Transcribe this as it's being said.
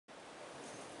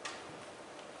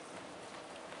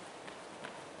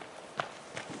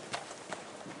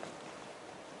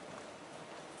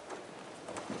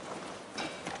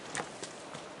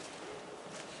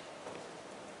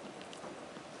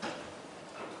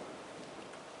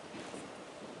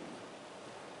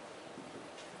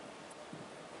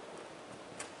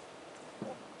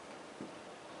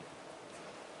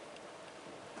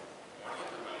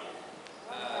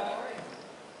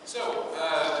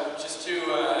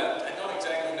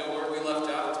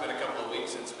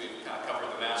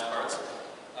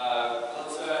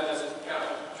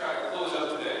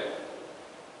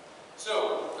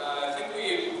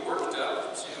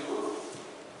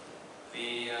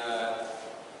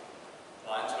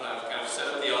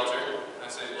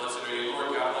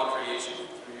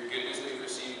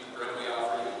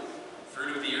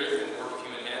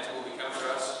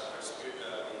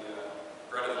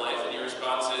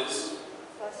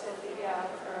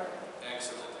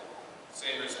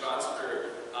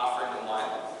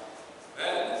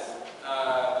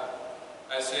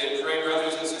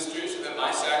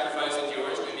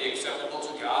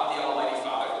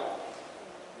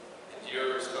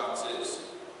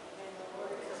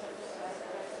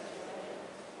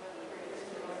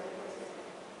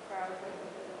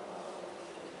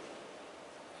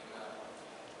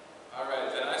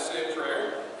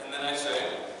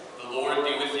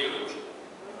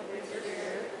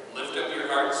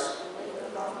hearts.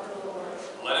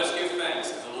 Let us give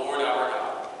thanks to the Lord our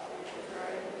God.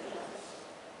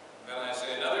 Then I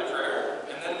say another prayer,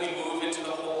 and then we move into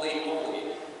the Holy Holy.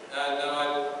 Now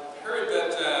I've heard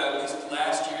that at least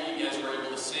last year you guys were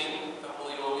able to sing the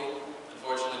Holy Holy.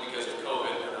 Unfortunately, because of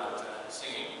COVID, we're not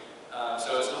singing.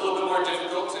 So it's a little bit more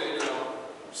difficult to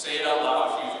say it out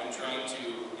loud if you've been trying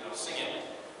to sing it.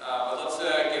 But let's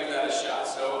give that a shot.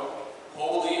 So,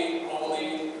 holy,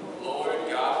 holy, Lord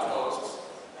God of hosts,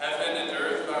 heaven and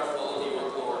earth are full of your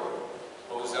glory.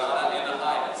 Hosanna in the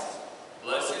highest.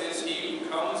 Blessed is he who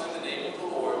comes in the name of the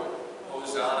Lord.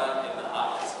 Hosanna in the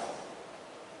highest.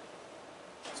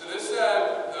 So this,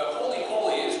 the Holy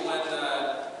Holy is when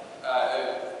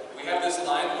we have this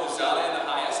line, Hosanna in the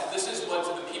highest. This is what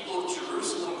the people of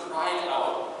Jerusalem cried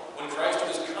out when Christ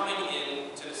was coming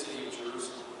into the city of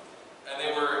Jerusalem. And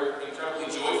they were incredibly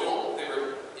joyful. They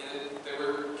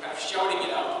were kind of shouting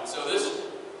it out. And so this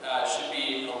should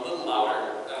be a little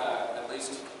louder. At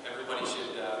least everybody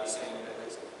should be saying it at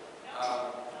least.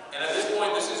 And at this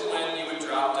point, this is when you would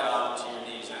drop down to your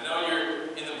knees. I know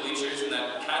you're in the bleachers, and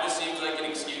that kind of seems like an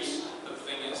excuse. But the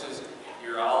thing is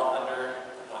you're all under,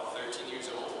 13 years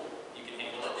old. You can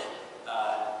handle it.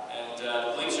 And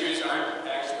the bleachers aren't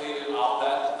actually all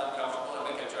that uncomfortable.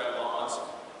 I think I tried them all once.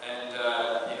 And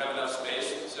you have enough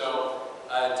space. So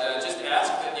just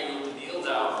ask that you kneel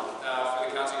down for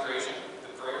the consecration. The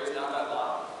prayer is not that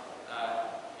long.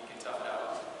 You can tough it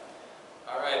out.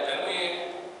 All right,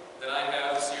 then I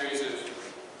have a series of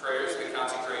prayers, the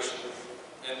consecration.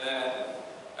 And then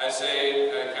I say,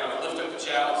 I kind of lift up the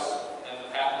chalice and the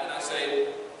paten, and I say,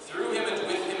 through him and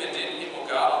with him and in him, O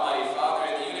God, Almighty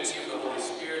Father, in the unity of the Holy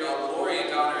Spirit, all glory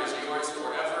and honor is yours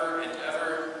forever and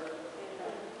ever.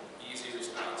 Easy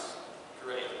response.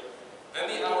 Great. Then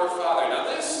the Our Father. Now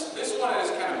this one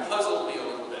has kind of puzzled me a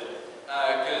little bit,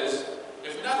 because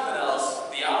if nothing else,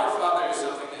 the Our Father is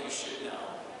something that you should know.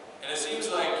 And it seems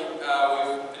like we've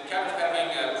been kind of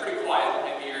having pretty quiet.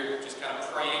 Maybe you're just kind of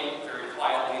praying very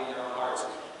quietly in your own hearts.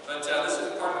 But this is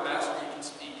a part of the Mass where you can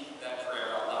speak that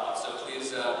prayer out loud. So please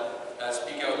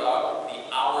speak out loud. The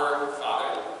Our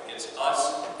Father. It's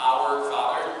us, our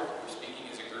Father. We're speaking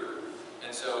as a group.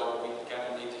 And so we kind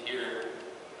of need to hear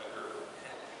a group.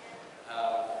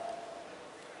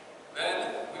 Then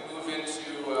we move into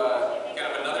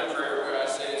kind of another prayer where I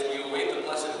say, as we await the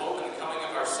blessed hope and the coming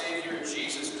of our Savior,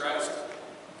 Jesus Christ.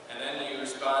 And then you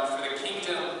respond, for the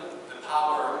kingdom, the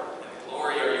power, and the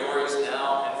glory are yours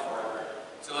now and forever.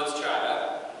 So let's try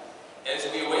that. As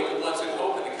we await the blessed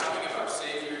hope and the coming of our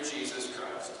Savior, Jesus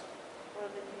Christ.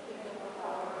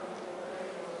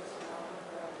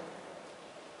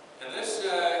 And this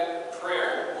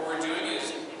prayer, what we're doing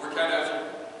is we're kind of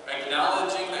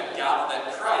acknowledging that God,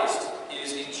 that Christ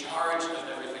is in charge of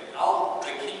everything. All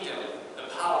the kingdom, the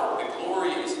power, the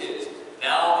glory is his,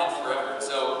 now and forever.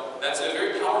 So that's a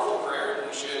very powerful prayer, and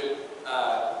we should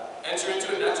enter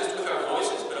into it not just with our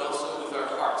voices, but also with our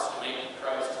hearts, to make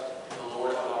Christ the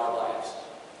Lord of our lives.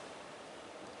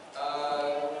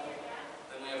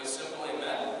 Then we have a simple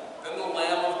amen. Then the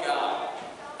Lamb of God.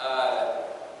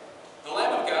 The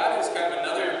Lamb of God is kind of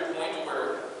another point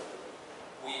where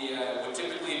we would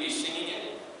typically be singing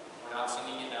it. We're not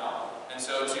singing it now. And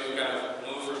so to kind of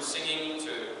move from singing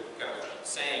to kind of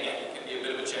saying it can be a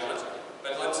bit of a challenge.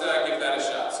 But let's give that a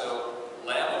shot. So,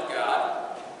 Lamb of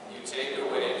God, you take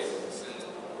away the sins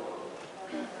of the world.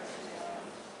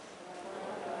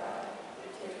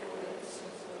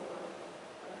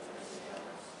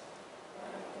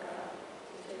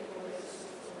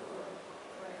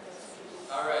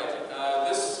 All right,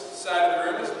 this side of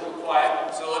the room is a little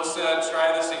quiet, so let's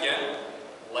try this again.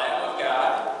 Lamb of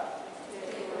God.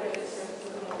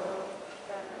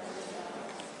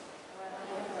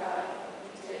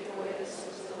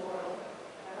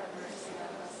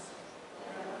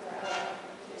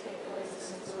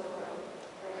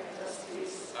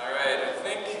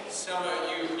 Some of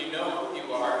you know who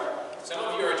you are. Some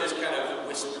of you are just kind of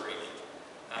whispering.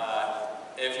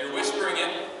 If you're whispering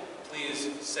it,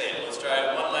 please say it. Let's try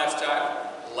it one last time.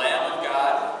 Lamb of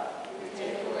God. You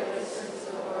take away the sins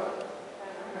of the world.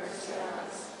 Have mercy on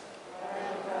us.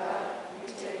 Lamb of God.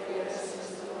 You take away the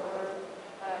sins of the world.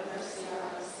 Have mercy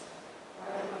on us.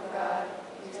 Lamb of God.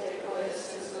 You take away the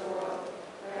sins of the world.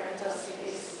 Grant us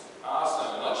peace.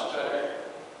 Awesome. Much better.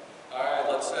 All right,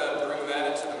 let's bring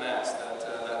that into the Mass.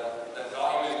 That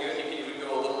volume is good. You can even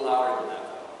go a little louder than that.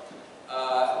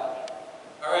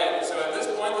 All right, so at this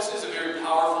point, this is a very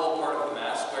powerful part of the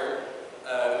Mass where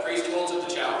the priest holds up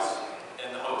the chalice, and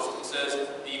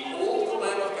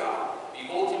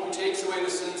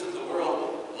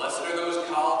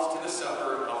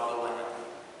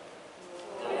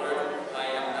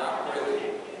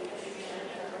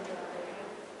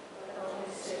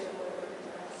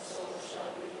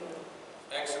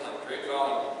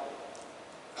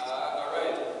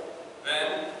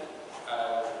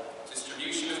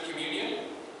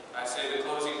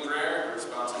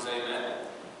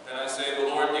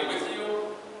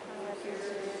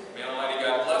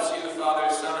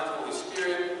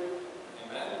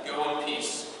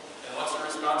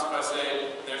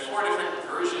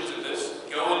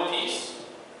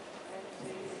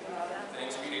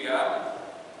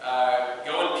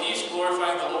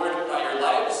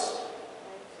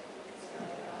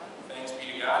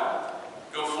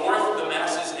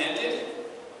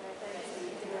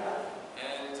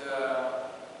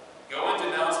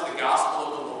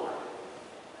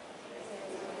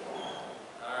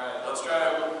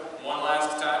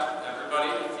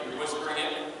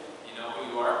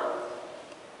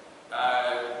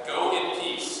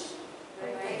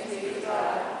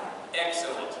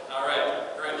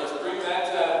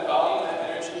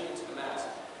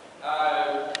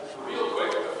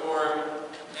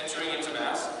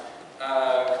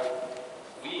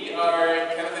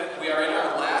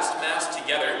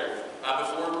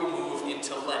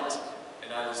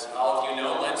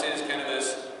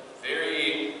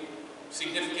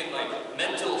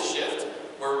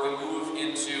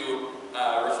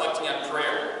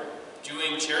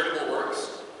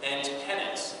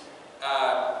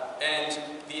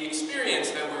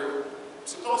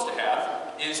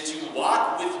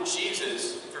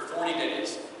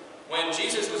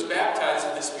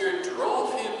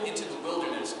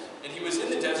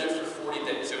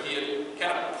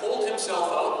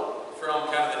himself out from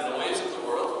kind of the noise of the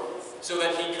world so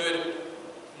that he could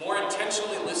more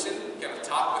intentionally listen, kind of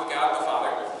talk with God the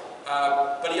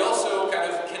Father, but he also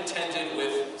kind of contended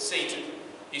with Satan.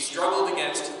 He struggled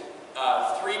against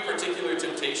 3 particular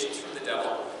temptations from the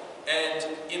devil. And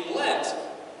in Lent,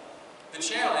 the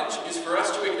challenge is for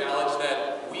us to acknowledge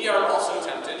that we are also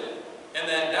tempted, and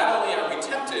that not only are we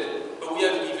tempted, but we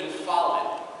have even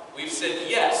fallen. We've said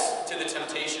yes to the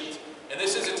temptations. And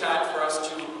this is a time for us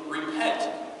to repent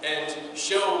and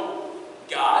show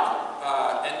God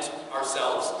and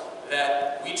ourselves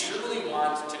that we truly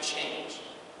want to change.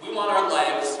 We want our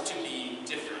lives to be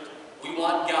different. We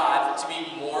want God to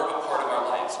be more a part of our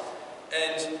lives.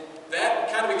 And that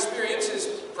kind of experience is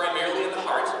primarily in the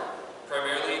heart,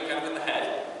 primarily kind of in the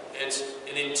head. It's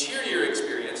an interior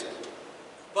experience.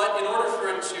 But in order for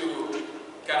it to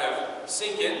kind of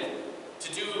sink in,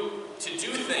 to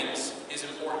do things is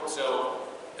important. So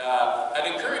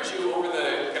I'd encourage you over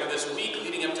the kind of this week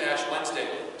leading up to Ash Wednesday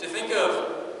to think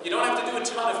of, you don't have to do a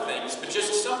ton of things, but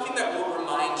just something that will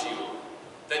remind you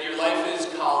that your life is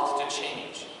called to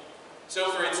change.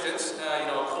 So for instance,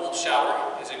 a cold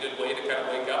shower is a good way to kind of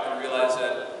wake up and realize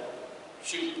that,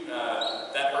 shoot,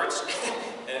 that hurts.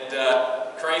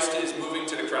 And Christ is moving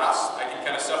to the cross. I can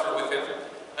kind of suffer with him.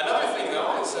 Another thing,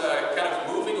 though, is kind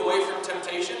of moving away from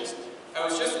temptations. I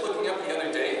was just looking up the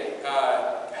other day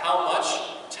how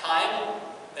much time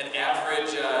an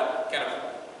average kind of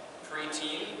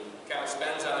preteen kind of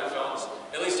spends on their phones.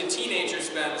 At least a teenager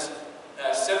spends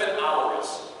 7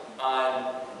 hours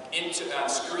on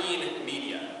screen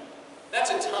media. That's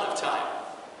a ton of time.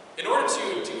 In order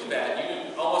to do that,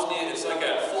 you almost need, it's like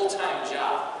a full-time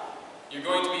job. You're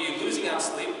going to be losing on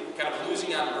sleep, kind of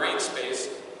losing on brain space,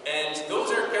 and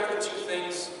those are kind of the 2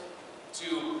 things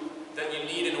that you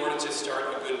need in order to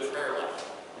start a good prayer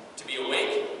life. To be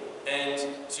awake and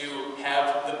to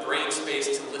have the brain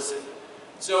space to listen.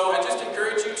 So I just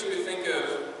encourage you to think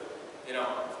of,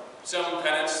 some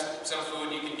penance, some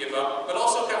food you can give up, but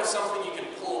also kind of something you can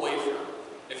pull away from.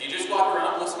 If you just walk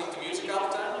around listening to music all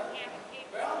the time,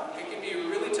 well, it can be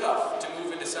really tough to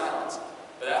move into silence.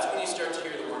 But that's when you start to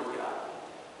hear the Word of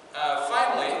God.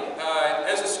 Finally,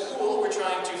 as a school, we're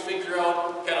trying to figure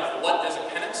out kind of what, as a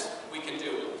penance, we can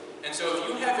do. And so if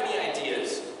you have any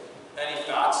ideas, any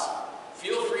thoughts,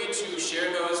 feel free to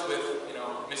share those with,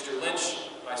 Mr.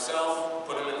 Lynch, myself,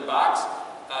 put them in the box,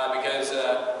 because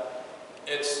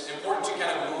it's important to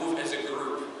kind of move as a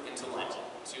group into Lent,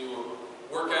 to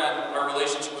work on our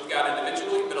relationship with God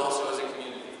individually, but also as a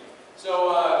community.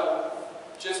 So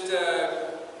just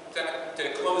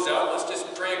to close out, let's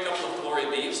just pray a couple of Glory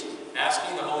Bees,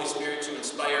 asking the Holy Spirit to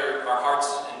inspire our hearts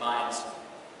and minds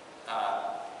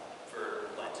for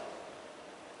Lent.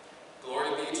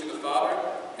 Glory be to the Father,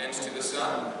 and to the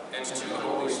Son, and to the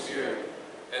Holy Spirit,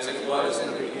 as it was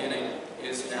in the beginning,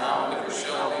 is now, and ever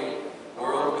shall be,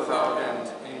 world without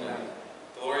end. Amen.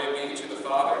 Glory be to the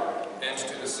Father, and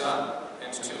to the Son,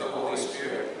 and to the Holy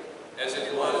Spirit, as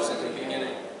it was in the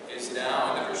beginning, is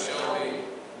now, and ever shall be,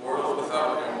 world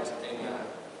without end. Amen.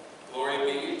 Glory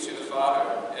be to the Father,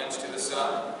 and to the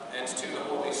Son, and to the